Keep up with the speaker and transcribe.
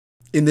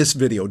In this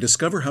video,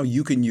 discover how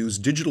you can use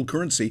digital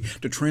currency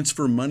to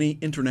transfer money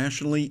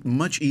internationally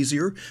much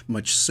easier,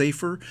 much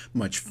safer,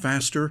 much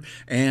faster,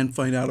 and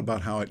find out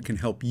about how it can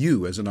help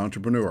you as an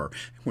entrepreneur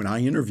when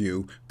I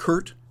interview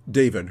Kurt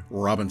David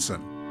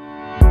Robinson.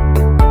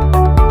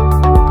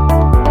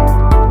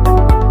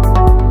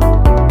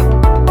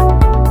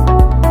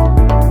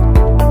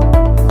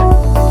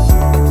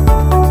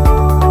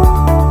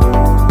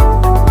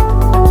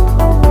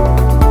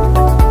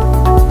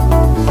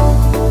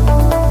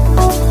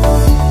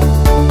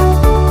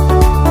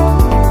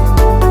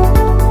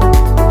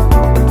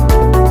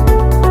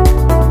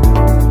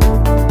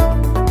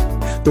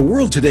 The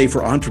world today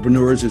for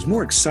entrepreneurs is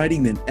more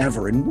exciting than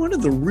ever, and one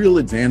of the real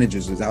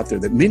advantages is out there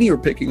that many are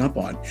picking up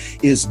on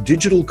is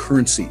digital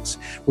currencies,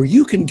 where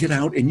you can get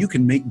out and you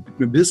can make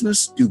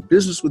business, do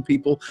business with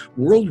people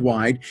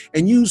worldwide,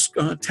 and use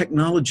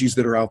technologies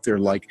that are out there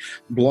like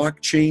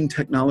blockchain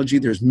technology.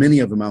 There's many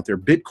of them out there.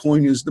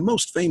 Bitcoin is the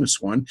most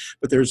famous one,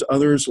 but there's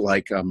others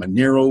like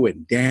Monero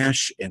and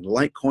Dash and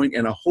Litecoin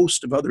and a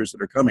host of others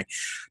that are coming.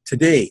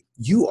 Today,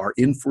 you are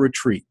in for a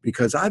treat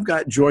because I've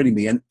got joining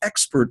me an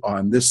expert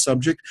on this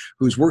subject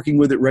who's working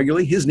with it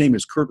regularly. His name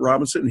is Kurt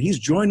Robinson, and he's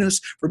joined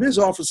us from his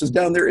offices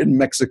down there in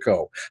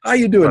Mexico. How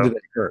you doing today,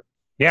 Kurt?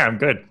 Yeah, I'm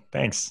good.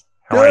 Thanks.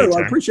 How are you, Well,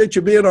 I appreciate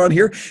you being on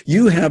here.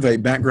 You have a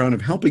background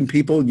of helping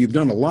people, and you've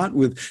done a lot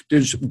with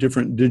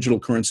different digital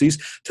currencies.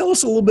 Tell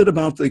us a little bit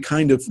about the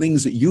kind of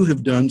things that you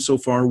have done so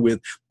far with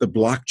the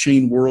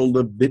blockchain world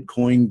of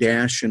Bitcoin,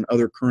 Dash, and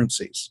other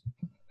currencies.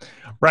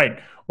 Right.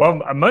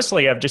 Well,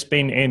 mostly I've just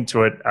been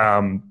into it.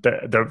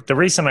 The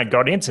reason I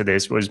got into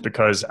this was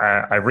because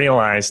I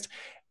realized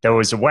there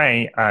was a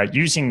way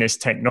using this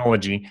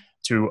technology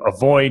to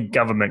avoid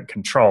government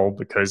control,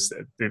 because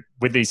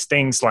with these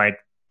things like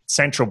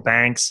central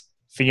banks,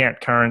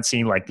 fiat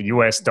currency like the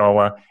US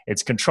dollar,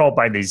 it's controlled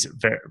by these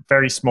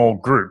very small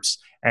groups.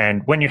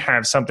 And when you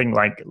have something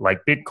like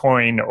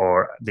Bitcoin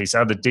or these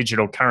other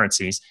digital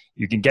currencies,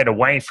 you can get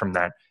away from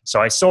that.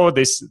 So I saw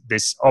this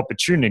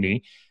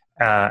opportunity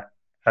to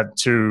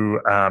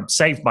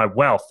save my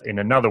wealth in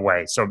another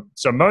way. So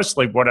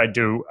mostly what I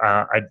do,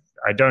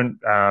 I don't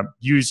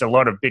use a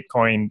lot of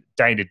Bitcoin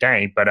day to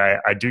day, but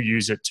I do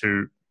use it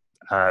to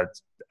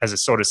as a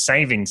sort of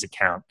savings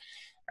account,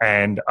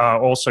 and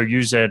also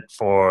use it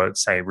for,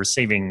 say,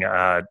 receiving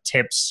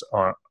tips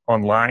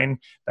online.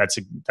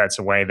 That's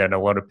a way that a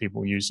lot of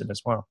people use it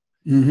as well.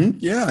 Mm-hmm.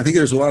 Yeah, I think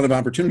there's a lot of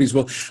opportunities.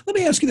 Well, let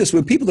me ask you this.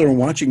 When people that are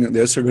watching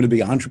this are going to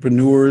be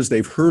entrepreneurs,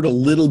 they've heard a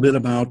little bit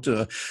about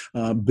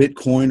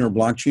Bitcoin or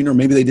blockchain, or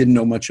maybe they didn't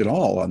know much at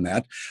all on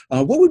that.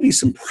 What would be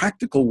some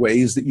practical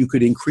ways that you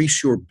could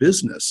increase your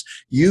business?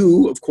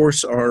 You, of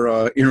course,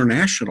 are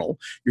international.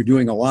 You're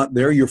doing a lot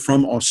there. You're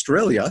from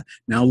Australia,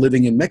 now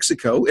living in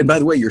Mexico. And by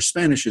the way, your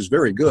Spanish is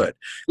very good.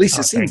 At least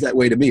it seems that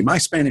way to me. My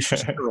Spanish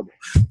is terrible,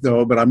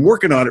 though, but I'm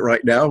working on it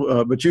right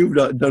now. But you've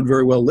done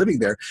very well living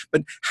there.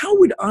 But how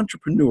would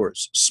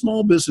entrepreneurs,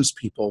 small business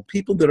people,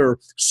 people that are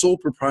sole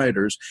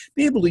proprietors,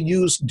 be able to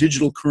use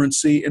digital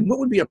currency, and what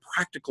would be a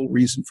practical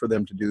reason for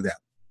them to do that?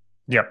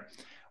 Yeah.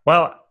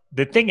 Well,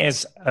 the thing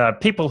is,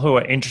 people who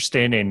are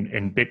interested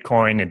in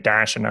Bitcoin and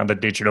Dash and other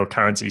digital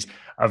currencies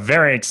are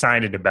very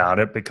excited about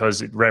it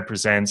because it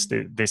represents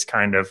this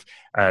kind of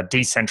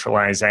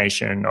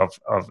decentralization of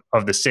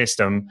the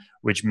system,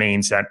 which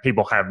means that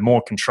people have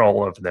more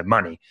control over their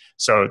money.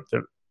 So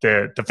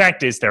the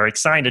fact is they're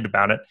excited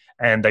about it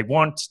and they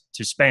want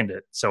to spend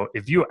it. So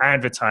if you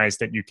advertise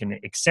that you can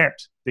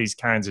accept these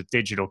kinds of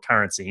digital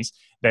currencies,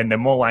 then they're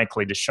more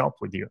likely to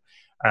shop with you.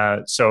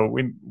 So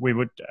we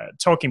were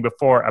talking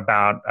before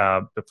about,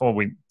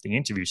 the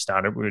interview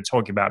started, we were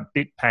talking about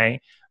BitPay,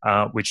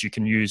 which you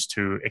can use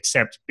to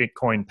accept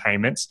Bitcoin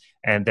payments.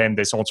 And then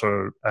there's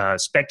also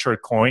Spectra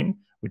Coin,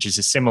 which is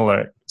a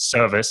similar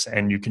service,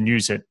 and you can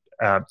use it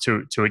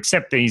to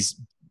accept these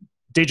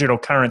digital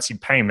currency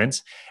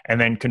payments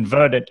and then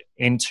convert it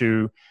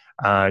into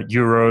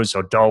euros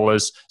or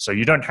dollars. So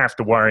you don't have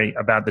to worry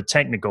about the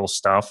technical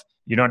stuff.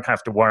 You don't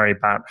have to worry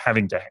about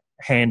having to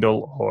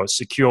handle or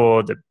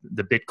secure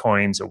the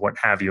Bitcoins or what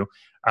have you.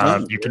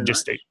 You can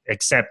just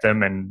accept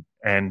them and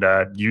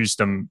use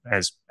them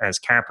as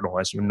capital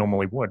as you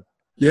normally would.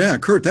 Yeah,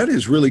 Kurt, that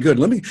is really good.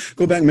 Let me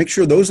go back and make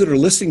sure those that are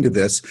listening to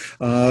this,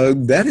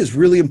 that is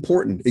really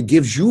important. It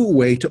gives you a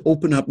way to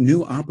open up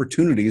new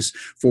opportunities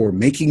for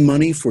making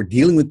money, for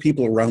dealing with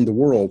people around the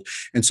world.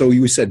 And so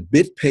you said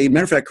BitPay.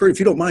 Matter of fact, Kurt, if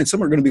you don't mind,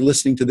 some are going to be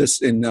listening to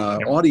this in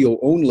audio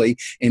only,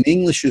 and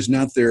English is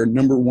not their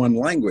number one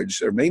language,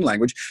 their main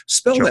language.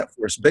 Spell that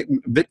for us,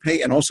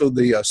 BitPay, and also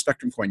the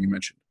Spectrum coin you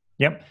mentioned.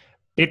 Yep,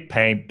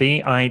 BitPay,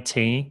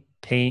 BITPAY,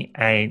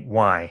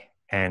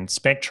 and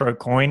Spectra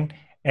Coin,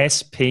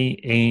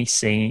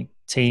 SPECTROCOIN.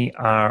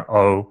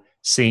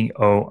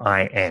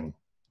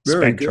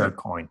 Spectra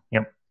Coin.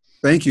 Yep.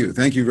 Thank you.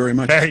 Thank you very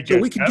much. Very good. So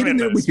we can get in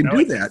there. We can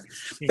do that.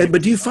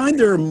 But do you find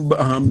there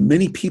are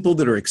many people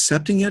that are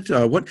accepting it?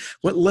 What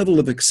level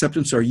of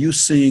acceptance are you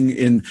seeing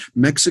in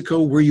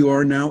Mexico, where you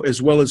are now,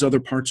 as well as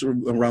other parts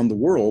around the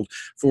world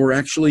for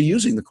actually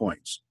using the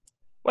coins?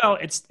 Well,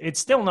 it's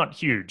still not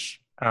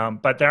huge.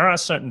 But there are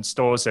certain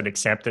stores that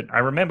accept it. I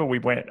remember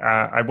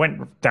I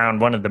went down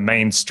one of the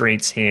main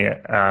streets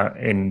here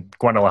in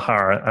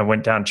Guadalajara. I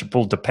went down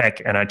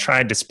Chapultepec and I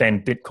tried to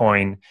spend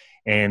Bitcoin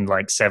in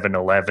like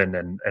 7-Eleven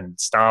and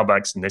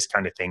Starbucks and this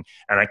kind of thing.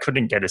 And I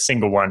couldn't get a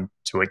single one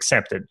to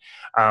accept it.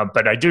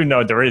 But I do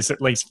know there is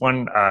at least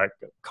one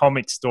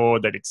comic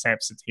store that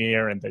accepts it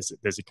here. And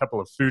there's a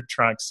couple of food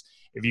trucks.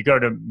 If you go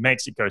to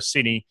Mexico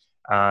City,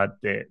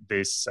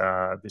 this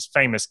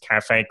famous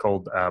cafe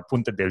called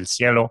Punta del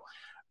Cielo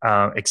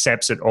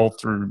accepts it all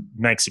through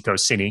Mexico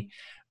City.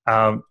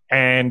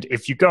 And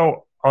if you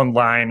go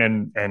online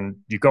and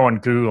you go on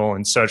Google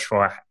and search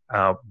for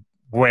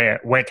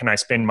where can I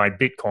spend my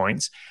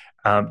Bitcoins,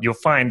 you'll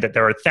find that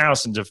there are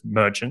thousands of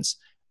merchants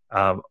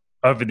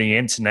over the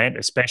internet,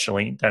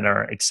 especially, that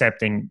are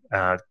accepting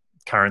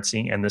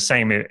currency. And the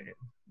same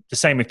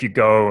if you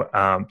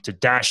go to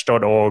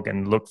dash.org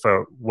and look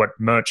for what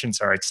merchants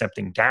are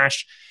accepting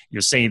Dash,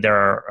 you'll see there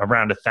are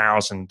around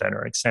 1,000 that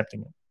are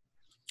accepting it.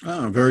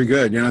 Oh, very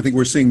good. I think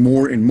we're seeing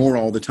more and more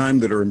all the time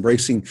that are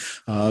embracing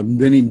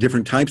many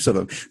different types of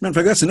them. Matter of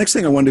fact, that's the next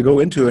thing I wanted to go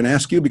into and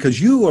ask you, because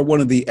you are one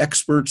of the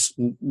experts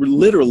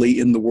literally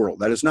in the world.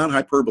 That is not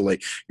hyperbole.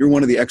 You're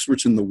one of the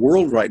experts in the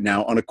world right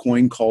now on a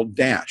coin called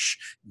Dash,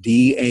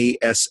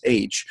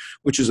 D-A-S-H,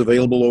 which is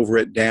available over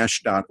at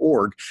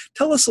dash.org.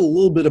 Tell us a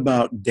little bit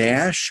about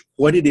Dash,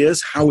 what it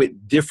is, how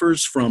it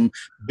differs from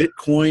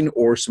Bitcoin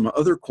or some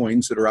other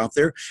coins that are out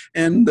there,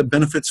 and the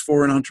benefits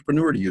for an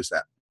entrepreneur to use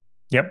that.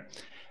 Yep.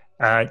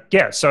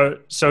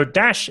 So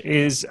Dash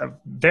is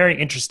very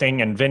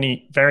interesting and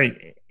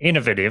very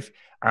innovative.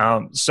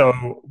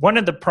 So one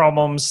of the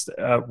problems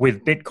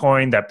with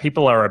Bitcoin that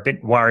people are a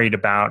bit worried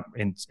about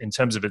in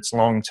terms of its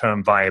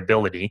long-term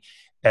viability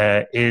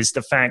is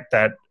the fact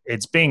that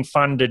it's being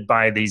funded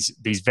by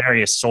these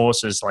various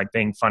sources, like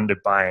being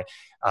funded by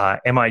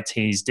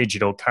MIT's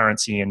Digital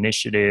Currency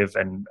Initiative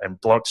and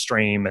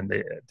Blockstream and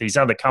these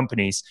other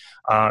companies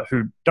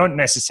who don't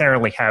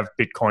necessarily have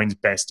Bitcoin's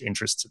best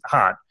interests at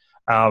heart.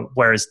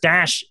 Whereas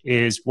Dash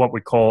is what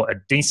we call a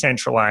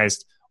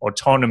decentralized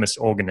autonomous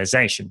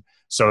organization.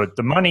 So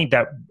the money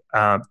that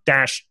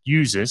Dash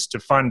uses to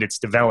fund its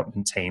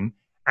development team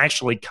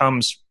actually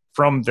comes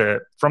from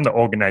the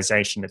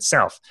organization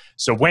itself.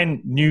 So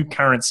when new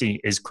currency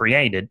is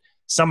created,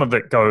 some of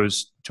it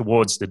goes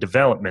towards the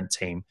development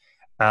team,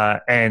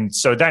 and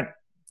so that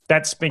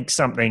speaks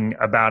something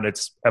about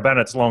its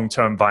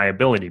long-term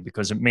viability,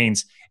 because it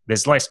means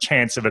there's less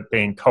chance of it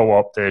being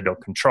co-opted or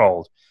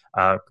controlled.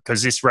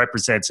 Because this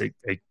represents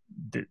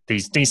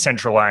these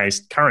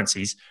decentralized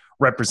currencies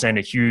represent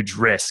a huge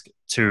risk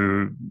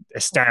to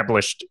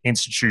established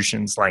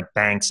institutions like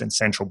banks and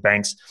central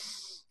banks.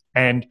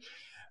 And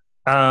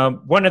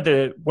one of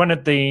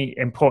the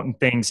important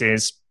things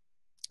is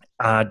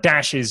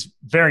Dash is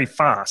very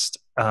fast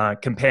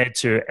compared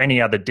to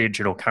any other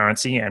digital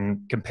currency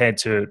and compared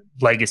to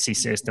legacy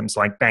systems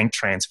like bank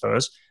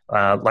transfers.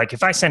 Like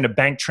if I send a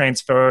bank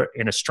transfer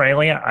in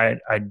Australia,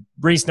 I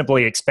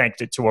reasonably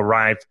expect it to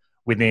arrive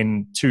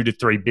within 2 to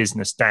 3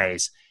 business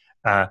days.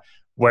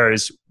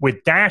 Whereas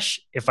with Dash,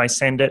 if I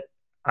send it,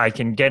 I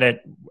can get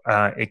it,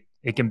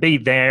 it can be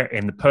there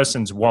in the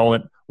person's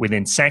wallet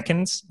within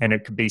seconds, and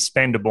it could be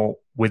spendable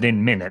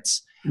within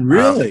minutes.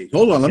 Really?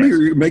 Hold on. Let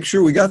me make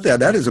sure we got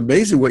that. That is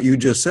amazing what you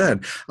just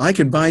said. I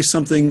could buy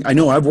something. I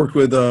know I've worked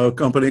with a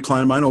client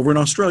of mine over in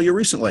Australia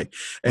recently.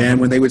 And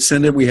when they would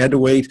send it, we had to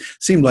wait,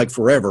 seemed like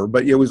forever,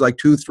 but it was like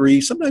 2,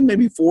 3, sometimes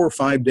maybe 4 or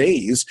 5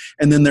 days.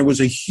 And then there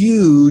was a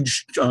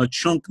huge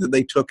chunk that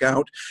they took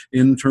out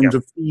in terms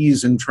of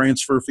fees and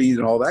transfer fees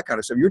and all that kind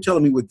of stuff. You're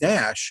telling me with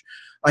Dash,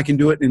 I can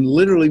do it in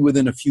literally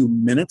within a few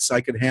minutes.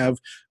 I could have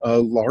a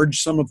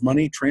large sum of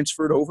money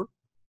transferred over?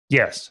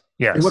 Yes.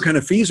 And what kind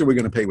of fees are we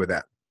going to pay with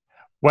that?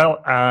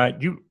 Well, I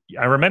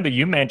remember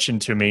you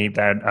mentioned to me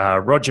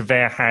that Roger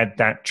Ver had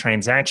that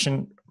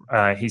transaction.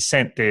 He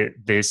sent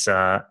this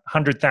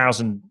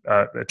 100,000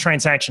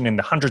 transaction in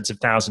the hundreds of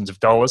thousands of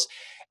dollars,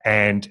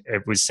 and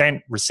it was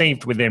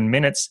received within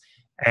minutes,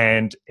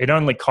 and it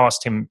only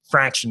cost him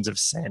fractions of a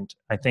cent.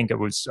 I think it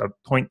was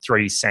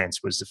 0.3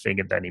 cents was the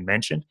figure that he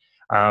mentioned.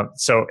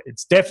 So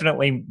it's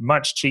definitely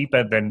much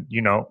cheaper than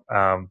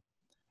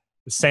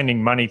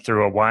sending money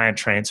through a wire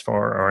transfer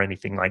or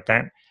anything like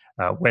that.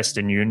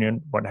 Western Union,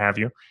 what have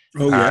you.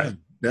 Oh, yeah,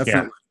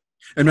 definitely.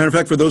 And matter of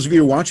fact, for those of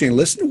you watching,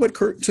 listen to what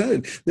Kurt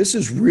said. This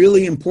is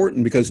really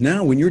important, because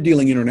now when you're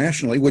dealing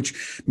internationally,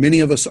 which many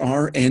of us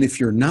are, and if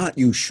you're not,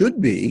 you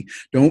should be,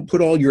 don't put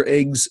all your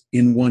eggs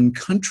in one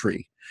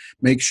country.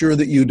 Make sure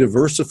that you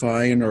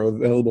diversify and are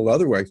available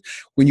otherwise.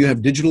 When you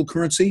have digital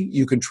currency,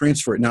 you can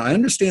transfer it. Now, I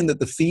understand that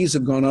the fees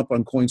have gone up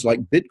on coins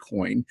like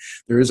Bitcoin.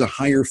 There is a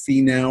higher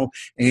fee now,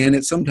 and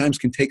it sometimes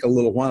can take a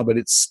little while, but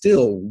it's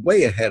still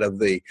way ahead of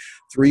the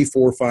 3,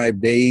 4,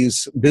 5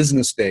 days,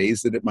 business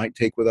days, that it might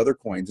take with other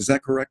coins. Is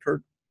that correct,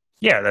 Kurt?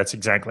 Yeah, that's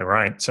exactly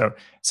right. So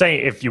say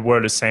if you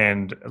were to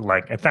send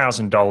like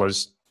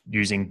 $1,000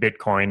 using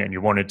Bitcoin and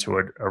you wanted to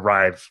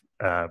arrive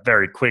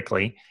very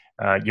quickly,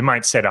 you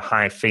might set a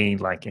high fee,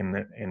 like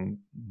in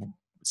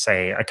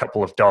say a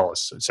couple of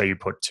dollars. So you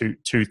put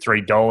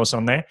 $3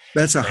 on there.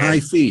 That's a high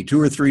fee, $2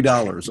 or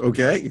 $3.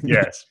 Okay.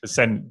 Yes, for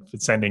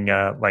sending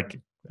like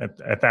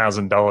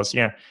 $1,000.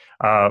 Yeah.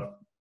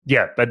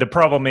 Yeah, but the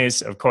problem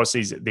is, of course,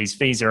 these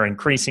fees are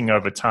increasing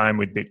over time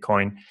with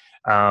Bitcoin.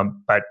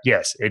 But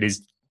yes, it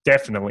is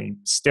definitely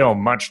still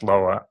much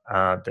lower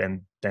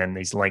than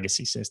these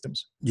legacy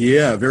systems.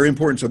 Yeah, very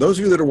important. So those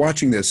of you that are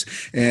watching this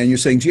and you're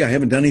saying, gee, I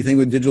haven't done anything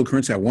with digital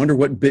currency. I wonder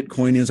what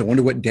Bitcoin is. I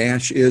wonder what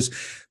Dash is.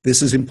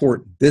 This is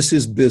important. This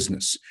is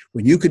business.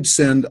 When you could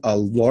send a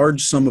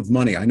large sum of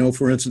money, I know,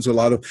 for instance, a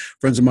lot of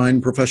friends of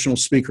mine, professional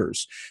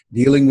speakers,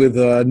 dealing with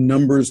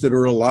numbers that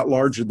are a lot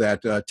larger,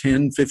 that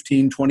 10,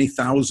 15,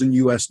 20,000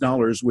 US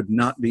dollars would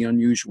not be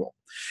unusual.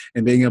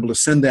 And being able to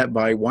send that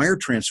by wire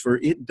transfer,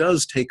 it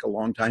does take a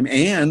long time.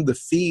 And the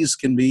fees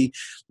can be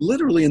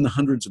literally in the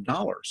hundreds of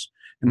dollars.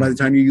 And by the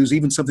time you use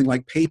even something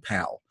like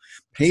PayPal,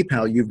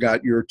 you've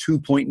got your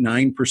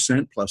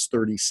 2.9% plus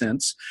 30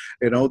 cents,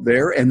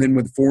 there. And then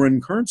with foreign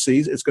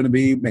currencies, it's going to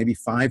be maybe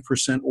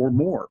 5% or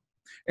more.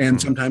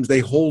 And sometimes they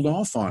hold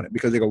off on it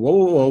because they go, whoa,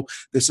 whoa, whoa,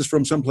 this is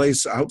from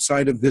someplace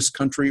outside of this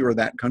country or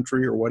that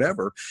country or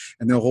whatever,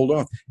 and they'll hold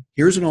off.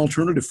 Here's an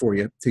alternative for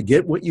you to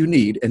get what you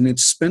need, and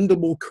it's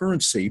spendable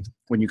currency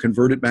when you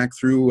convert it back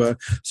through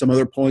some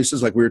other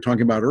places like we were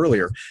talking about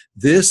earlier.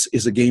 This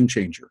is a game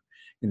changer.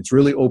 And it's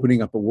really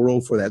opening up a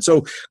world for that.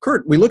 So,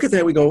 Kurt, we look at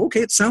that, we go, okay,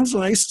 it sounds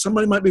nice.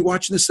 Somebody might be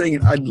watching this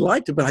saying, I'd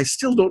like to, but I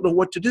still don't know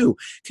what to do.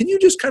 Can you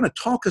just kind of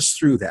talk us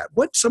through that?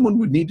 What someone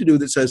would need to do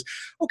that says,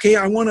 okay,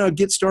 I want to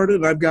get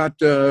started. I've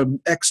got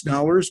X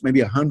dollars,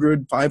 maybe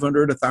 $100,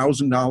 $500,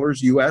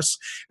 $1,000 US.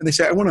 And they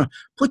say, I want to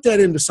put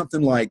that into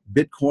something like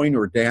Bitcoin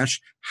or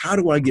Dash. How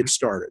do I get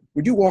started?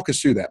 Would you walk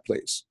us through that,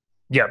 please?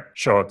 Yeah,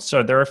 sure.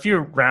 So there are a few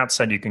routes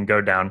that you can go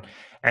down.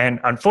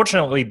 And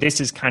unfortunately, this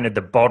is kind of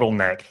the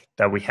bottleneck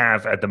that we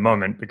have at the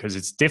moment because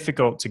it's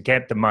difficult to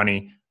get the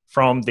money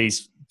from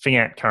these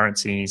fiat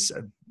currencies,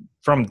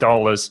 from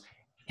dollars,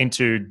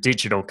 into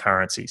digital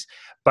currencies.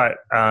 But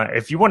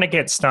if you want to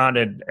get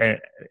started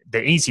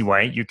the easy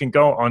way, you can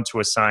go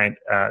onto a site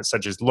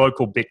such as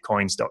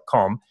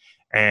localbitcoins.com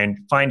and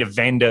find a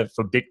vendor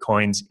for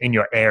Bitcoins in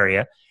your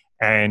area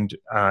and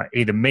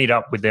either meet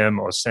up with them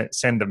or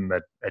send them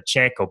a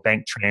check or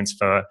bank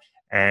transfer,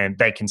 and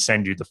they can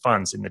send you the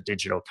funds in the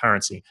digital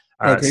currency.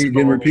 Okay,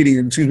 again, repeating,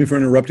 excuse me for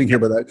interrupting here,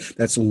 but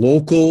that's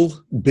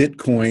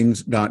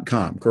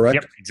localbitcoins.com, correct?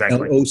 Yep,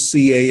 exactly.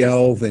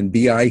 LOCAL, then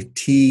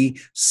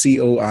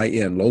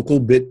BITCOIN. Local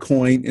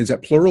Bitcoin, is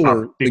that plural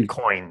or?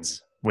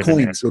 Bitcoins.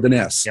 Coins with an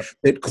S. Yep.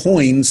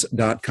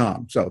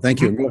 Bitcoins.com. So thank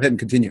you. Go ahead and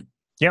continue.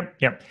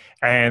 Yep.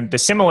 And the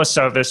similar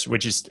service,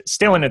 which is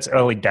still in its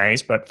early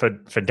days, but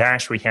for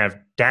Dash, we have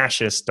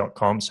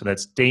dashes.com. So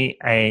that's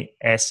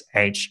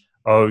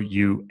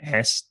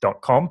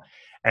DASHOUS.com.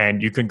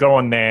 And you can go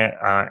on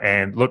there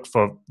and look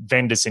for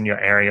vendors in your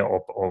area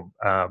or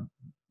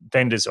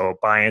vendors or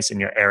buyers in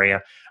your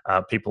area,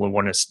 people who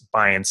want to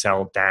buy and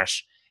sell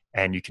Dash,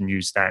 and you can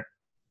use that.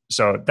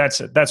 So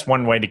that's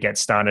one way to get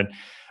started.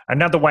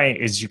 Another way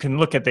is you can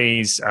look at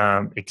these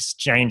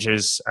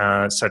exchanges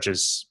such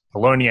as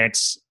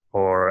Poloniex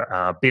or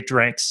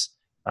Bitrex.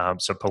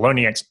 So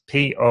Poloniex,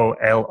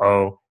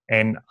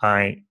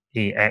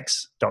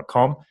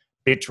 POLONIEX.com.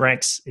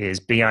 Bitrex is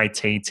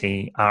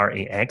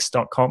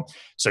BITTREX.com.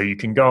 So you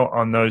can go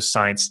on those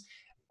sites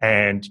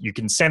and you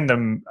can send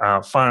them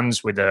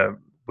funds with a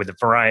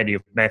variety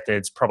of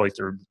methods, probably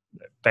through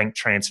bank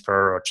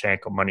transfer or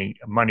check or money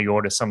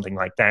order, something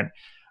like that.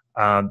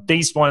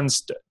 These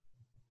ones,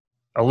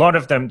 a lot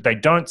of them, they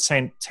don't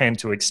tend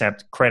to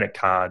accept credit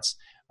cards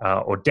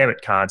or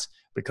debit cards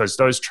because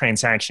those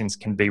transactions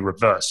can be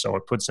reversed. So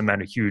it puts them at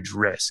a huge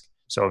risk.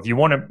 So if you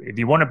want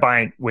to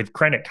buy with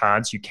credit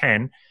cards, you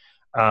can.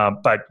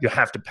 But you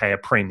have to pay a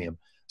premium.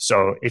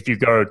 So if you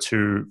go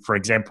to, for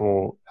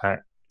example,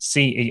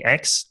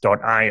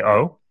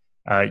 cex.io,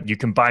 you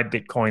can buy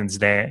Bitcoins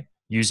there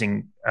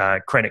using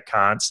credit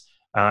cards,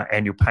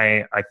 and you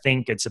pay, I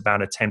think it's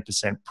about a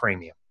 10%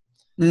 premium.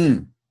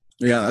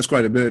 Yeah, that's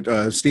quite a bit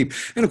steep.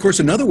 And of course,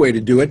 another way to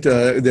do it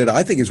that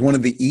I think is one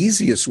of the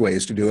easiest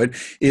ways to do it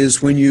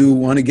is when you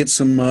want to get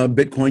some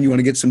Bitcoin, you want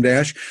to get some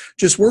Dash,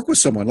 just work with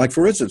someone. Like,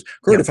 for instance,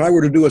 Kurt, if I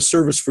were to do a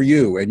service for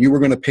you and you were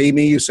going to pay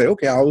me, you say,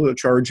 okay, I'll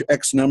charge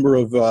X number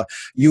of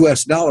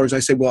US dollars. I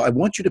say, well, I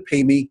want you to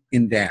pay me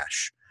in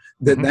Dash.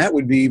 That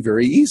would be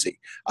very easy.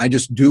 I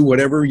just do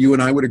whatever you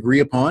and I would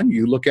agree upon.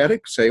 You look at it,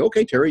 say,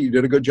 okay, Terry, you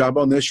did a good job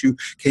on this. You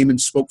came and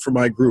spoke for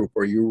my group,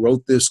 or you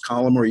wrote this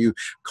column, or you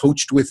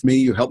coached with me.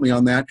 You helped me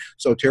on that.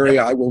 So, Terry,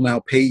 I will now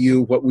pay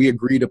you what we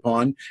agreed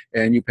upon,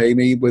 and you pay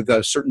me with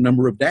a certain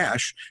number of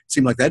Dash. It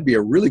seemed like that'd be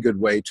a really good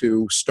way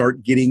to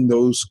start getting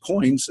those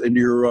coins into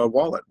your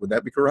wallet. Would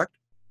that be correct?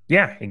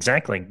 Yeah,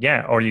 exactly.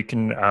 Yeah, or you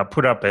can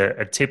put up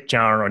a tip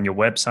jar on your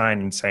website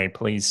and say,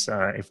 please,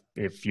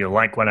 if you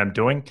like what I'm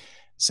doing,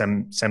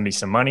 send me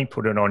some money,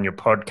 put it on your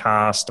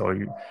podcast or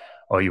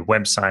your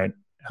website,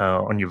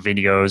 on your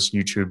videos,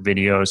 YouTube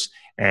videos,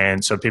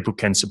 and so people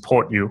can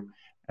support you,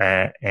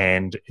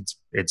 and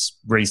it's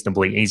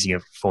reasonably easier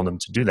for them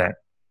to do that.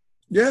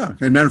 Yeah,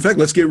 and matter of fact,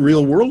 let's get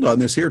real world on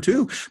this here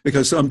too,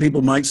 because some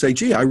people might say,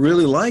 "Gee, I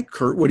really like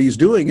Kurt what he's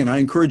doing," and I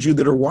encourage you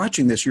that are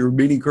watching this. You're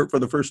meeting Kurt for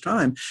the first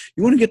time.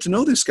 You want to get to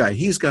know this guy.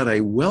 He's got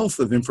a wealth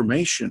of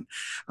information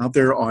out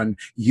there on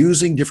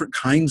using different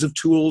kinds of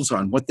tools,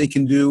 on what they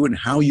can do, and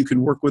how you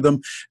can work with them.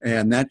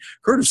 And that,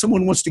 Kurt, if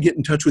someone wants to get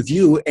in touch with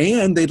you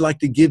and they'd like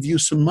to give you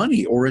some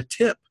money or a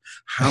tip,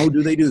 how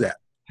do they do that?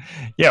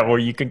 Yeah, well,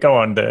 you can go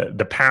on the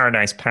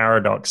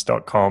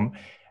paradiseparadox.com,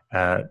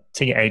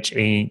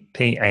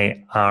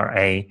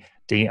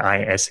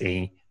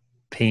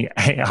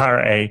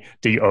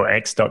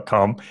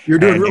 TheParadiseparadox.com. You're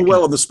doing real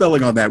well on the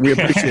spelling on that. We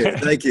appreciate it.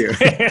 Thank you.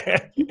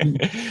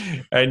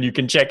 And you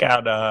can check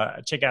out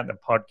the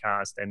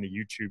podcast and the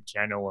YouTube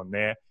channel on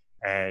there,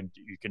 and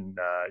you can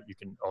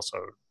also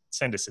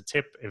send us a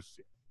tip if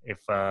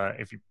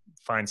you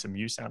find some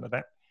use out of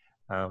that,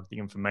 the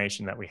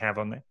information that we have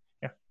on there.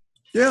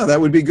 Yeah,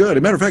 that would be good. As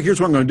a matter of fact, here's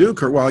what I'm going to do,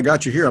 Kurt. While I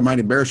got you here, I might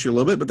embarrass you a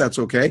little bit, but that's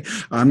okay.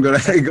 I'm going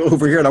to go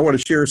over here, and I want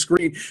to share a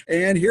screen.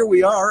 And here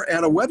we are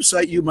at a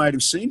website you might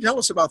have seen. Tell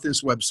us about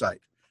this website.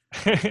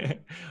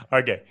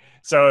 Okay.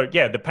 So,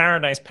 yeah, the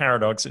Paradise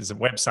Paradox is a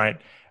website.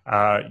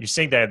 You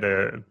see there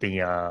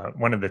the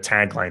one of the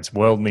taglines,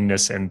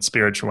 worldliness and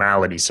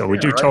spirituality. So we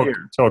do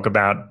talk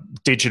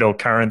about digital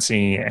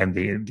currency and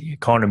the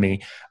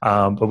economy,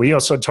 but we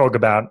also talk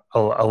about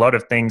a lot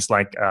of things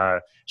like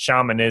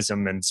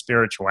shamanism and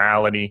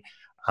spirituality,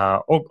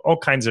 all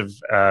kinds of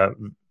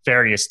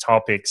various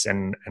topics.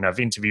 And I've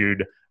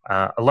interviewed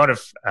a lot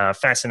of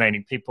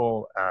fascinating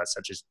people,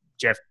 such as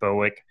Jeff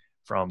Berwick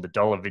from the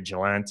Dollar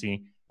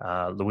Vigilante,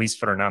 Luis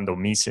Fernando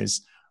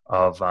Mises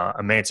of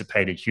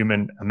Emancipated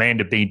Human,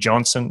 Amanda B.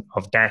 Johnson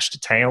of Dash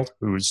Detailed,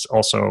 who's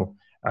also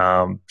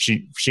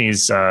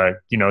she's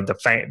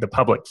the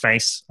public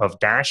face of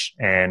Dash,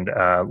 and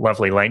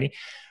lovely lady.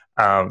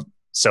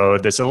 So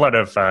there's a lot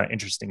of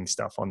interesting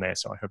stuff on there.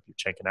 So I hope you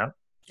check it out.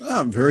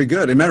 Oh, very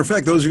good. As a matter of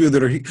fact, those of you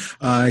that are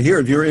here,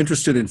 if you're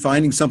interested in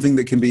finding something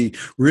that can be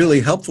really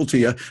helpful to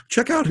you,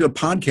 check out a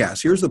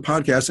podcast. Here's the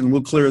podcast, and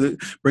we'll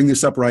bring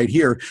this up right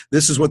here.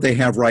 This is what they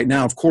have right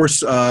now. Of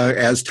course,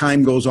 as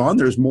time goes on,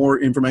 there's more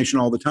information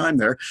all the time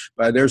there.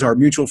 But there's our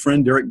mutual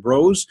friend, Derek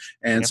Brose,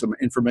 and some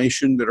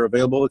information that are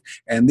available.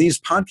 And these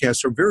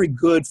podcasts are very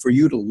good for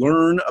you to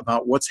learn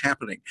about what's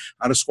happening,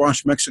 how to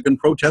squash Mexican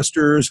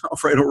protesters,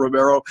 Alfredo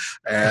Rivero,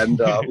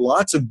 and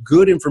lots of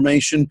good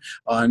information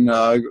on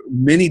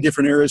many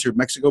different areas of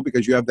Mexico,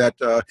 because you have that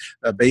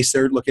base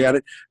there to look at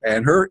it.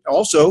 And Kurt,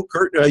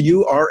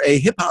 you are a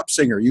hip-hop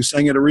singer. You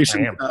sang at a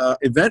recent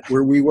event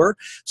where we were.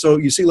 So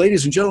you see,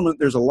 ladies and gentlemen,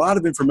 there's a lot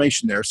of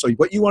information there. So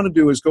what you want to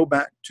do is go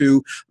back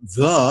to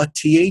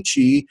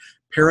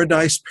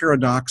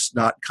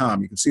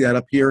paradiseparadox.com. You can see that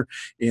up here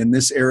in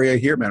this area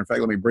here. Matter of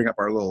fact, let me bring up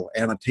our little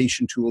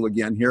annotation tool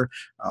again here.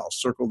 I'll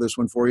circle this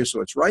one for you.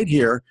 So it's right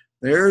here.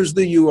 There's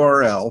the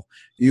URL.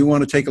 You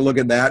want to take a look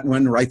at that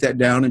one, write that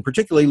down, and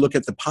particularly look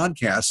at the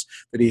podcasts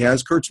that he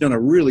has. Kurt's done a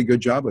really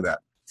good job with that.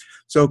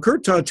 So,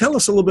 Kurt, tell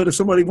us a little bit if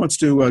somebody wants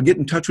to get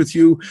in touch with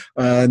you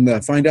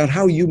and find out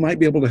how you might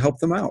be able to help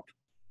them out.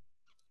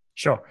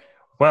 Sure.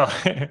 Well,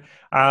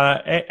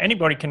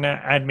 anybody can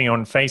add me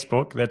on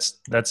Facebook.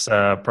 That's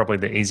probably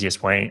the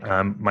easiest way.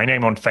 My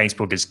name on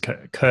Facebook is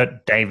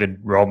Kurt David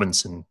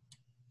Robinson,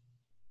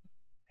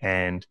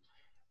 and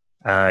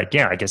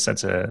I guess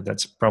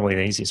that's probably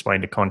the easiest way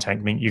to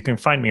contact me. You can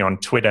find me on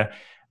Twitter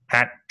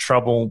at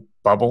Trouble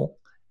Bubble.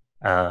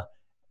 Trouble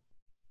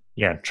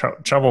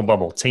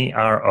Bubble.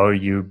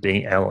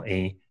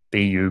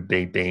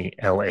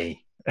 TROUBLEBUBBLE.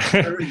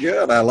 Very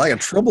good. I like a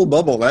Trouble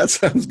Bubble. That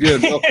sounds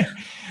good. Well,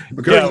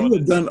 because you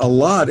have done a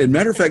lot. And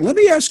matter of fact, let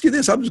me ask you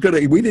this.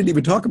 We didn't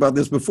even talk about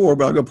this before,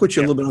 but I'm going to put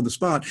you a little bit on the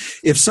spot.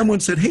 If someone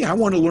said, hey, I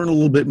want to learn a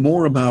little bit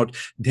more about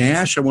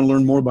Dash, I want to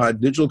learn more about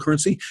digital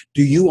currency,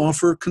 do you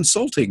offer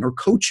consulting or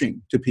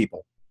coaching to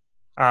people?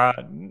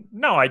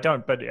 No, I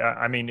don't. But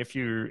I mean, if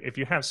you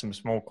have some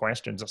small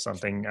questions or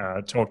something,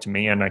 talk to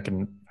me and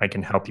I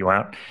can help you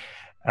out.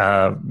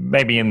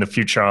 Maybe in the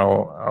future,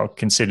 I'll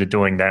consider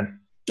doing that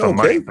for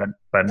money.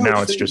 But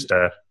now it's just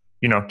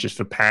just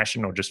for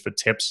passion or just for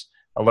tips.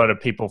 A lot of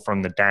people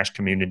from the Dash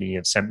community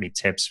have sent me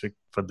tips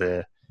for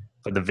the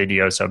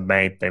videos I've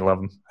made. They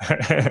love them.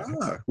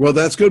 Well,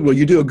 that's good. Well,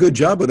 you do a good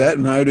job of that.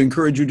 And I would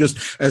encourage you, just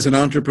as an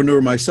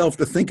entrepreneur myself,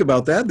 to think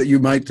about that you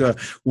might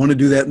want to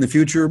do that in the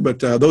future. But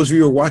those of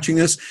you who are watching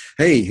this,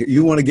 hey,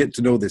 you want to get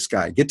to know this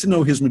guy. Get to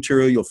know his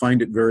material. You'll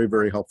find it very,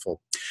 very helpful.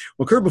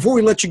 Well, Kurt, before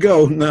we let you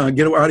go,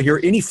 get out of here,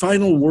 any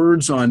final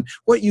words on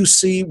what you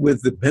see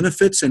with the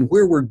benefits and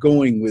where we're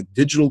going with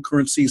digital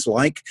currencies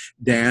like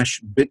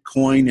Dash,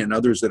 Bitcoin, and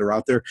others that are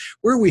out there?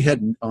 Where are we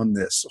heading on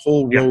this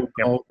whole road?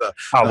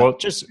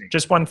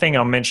 Just one thing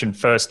I'll mention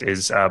first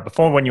is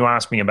before, when you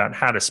asked me about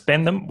how to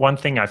spend them, one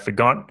thing I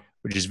forgot,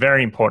 which is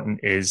very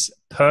important, is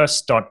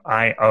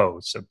purse.io.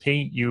 So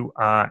PURSE.io,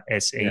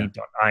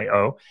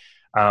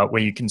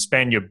 where you can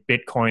spend your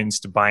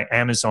Bitcoins to buy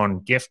Amazon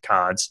gift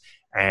cards,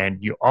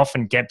 and you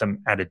often get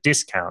them at a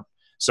discount.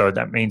 So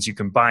that means you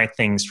can buy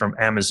things from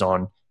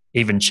Amazon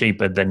even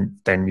cheaper than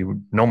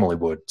you normally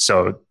would.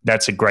 So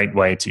that's a great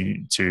way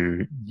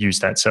to use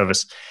that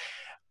service.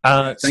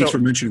 Thanks for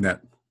mentioning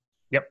that.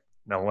 Yep,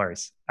 no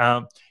worries.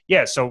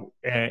 So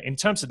in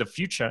terms of the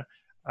future,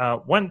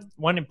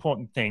 one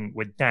important thing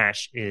with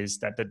Dash is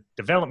that the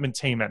development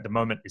team at the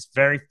moment is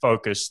very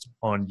focused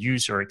on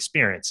user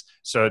experience.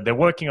 So they're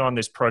working on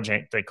this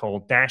project they call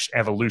Dash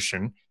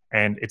Evolution,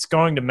 and it's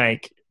going to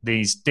make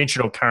these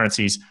digital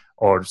currencies,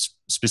 or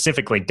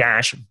specifically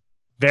Dash,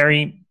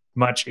 very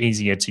much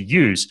easier to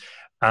use.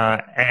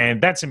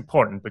 And that's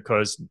important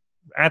because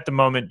at the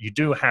moment you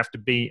do have to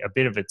be a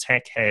bit of a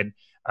tech head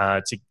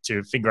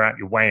to figure out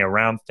your way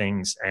around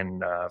things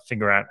and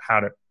figure out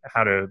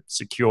how to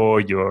secure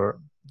your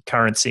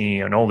currency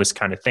and all this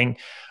kind of thing.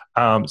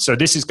 So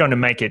this is going to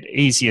make it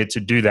easier to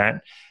do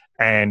that.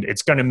 And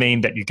it's going to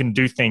mean that you can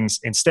do things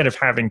instead of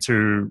having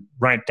to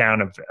write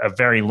down a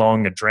very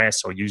long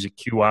address or use a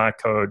QR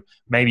code.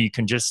 Maybe you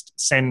can just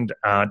send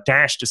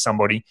Dash to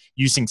somebody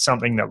using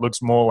something that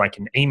looks more like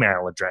an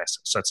email address.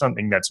 So it's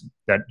something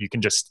that you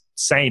can just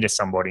say to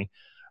somebody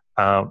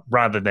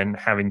rather than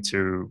having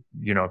to,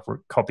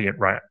 copy it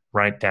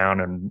right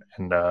down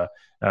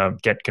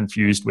and get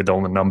confused with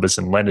all the numbers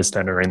and letters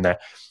that are in there.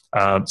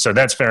 So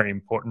that's very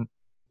important.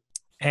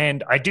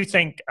 And I do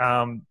think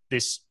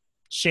this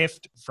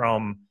shift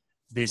from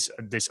this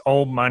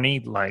old money,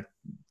 like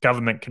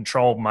government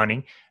controlled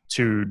money,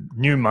 to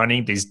new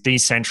money, this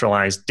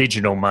decentralized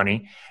digital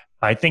money,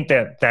 I think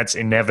that's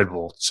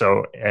inevitable.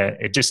 So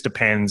it just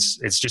depends.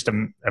 It's just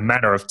a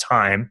matter of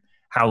time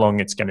how long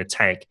it's going to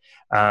take.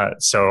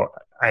 So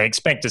I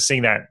expect to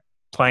see that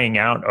playing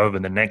out over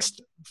the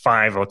next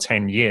 5 or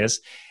 10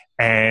 years.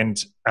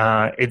 And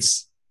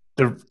it's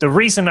the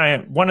reason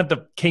one of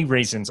the key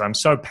reasons I'm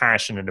so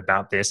passionate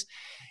about this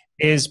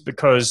is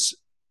because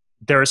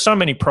there are so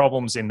many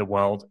problems in the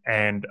world,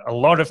 and a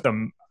lot of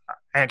them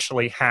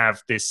actually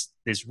have this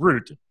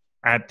root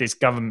at this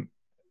government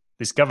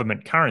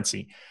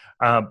currency.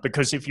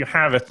 Because if you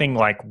have a thing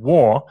like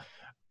war,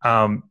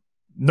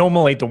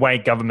 normally the way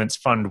governments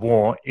fund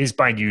war is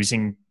by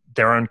using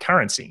their own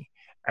currency,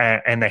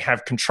 and they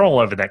have control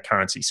over that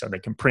currency, so they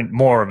can print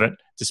more of it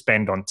to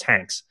spend on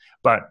tanks.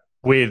 But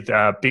with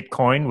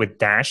Bitcoin, with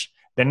Dash,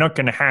 they're not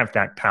going to have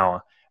that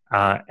power.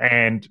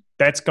 And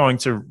that's going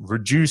to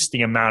reduce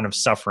the amount of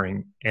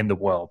suffering in the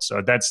world.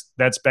 So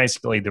that's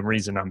basically the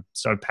reason I'm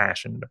so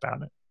passionate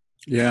about it.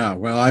 Yeah,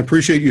 well, I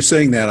appreciate you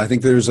saying that. I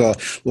think there's a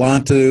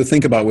lot to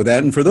think about with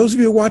that. And for those of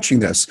you watching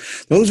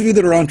this, those of you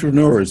that are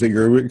entrepreneurs, that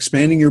you're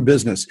expanding your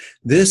business,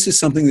 this is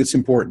something that's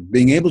important.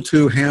 Being able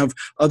to have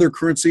other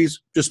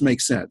currencies just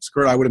makes sense.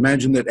 Kurt, I would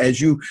imagine that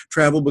as you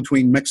travel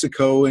between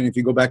Mexico and if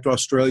you go back to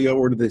Australia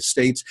or to the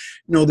States,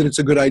 you know that it's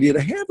a good idea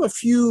to have a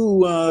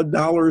few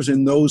dollars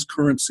in those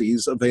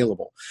currencies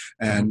available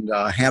and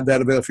have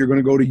that available. If you're going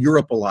to go to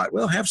Europe a lot,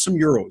 well, have some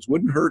euros.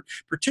 Wouldn't hurt,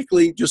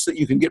 particularly just that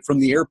you can get from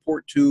the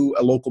airport to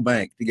a local bank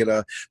to get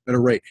a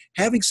better rate.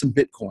 Having some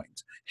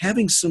Bitcoins,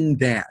 having some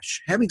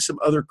Dash, having some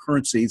other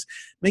currencies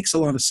makes a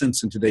lot of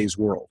sense in today's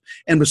world.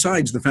 And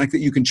besides the fact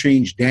that you can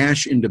change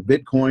Dash into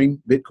Bitcoin,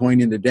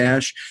 Bitcoin into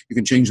Dash, you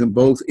can change them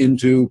both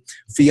into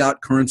fiat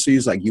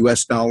currencies like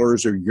US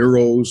dollars or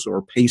euros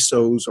or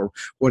pesos or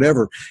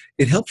whatever.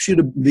 It helps you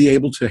to be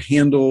able to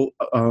handle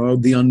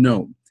the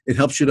unknown. It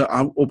helps you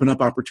to open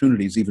up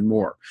opportunities even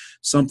more.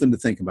 Something to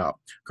think about.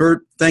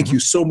 Kurt, thank you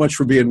so much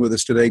for being with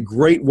us today.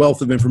 Great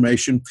wealth of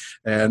information,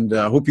 and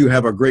hope you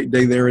have a great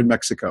day there in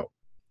Mexico.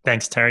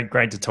 Thanks, Terry.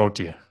 Great to talk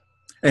to you.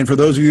 And for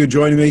those of you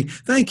joining me,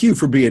 thank you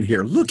for being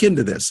here. Look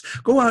into this.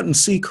 Go out and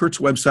see Kurt's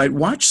website.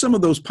 Watch some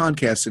of those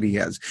podcasts that he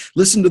has.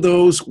 Listen to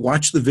those.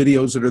 Watch the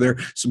videos that are there.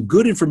 Some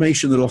good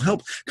information that will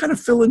help kind of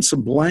fill in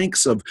some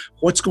blanks of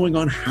what's going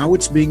on, how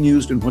it's being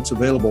used, and what's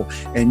available.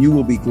 And you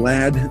will be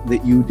glad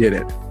that you did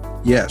it.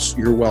 Yes,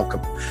 you're welcome.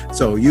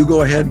 So you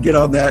go ahead and get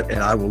on that,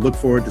 and I will look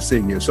forward to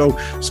seeing you. So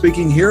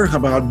speaking here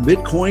about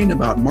Bitcoin,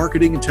 about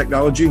marketing and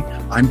technology,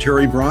 I'm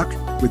Terry Brock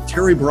with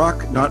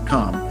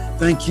terrybrock.com.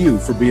 Thank you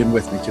for being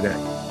with me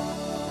today.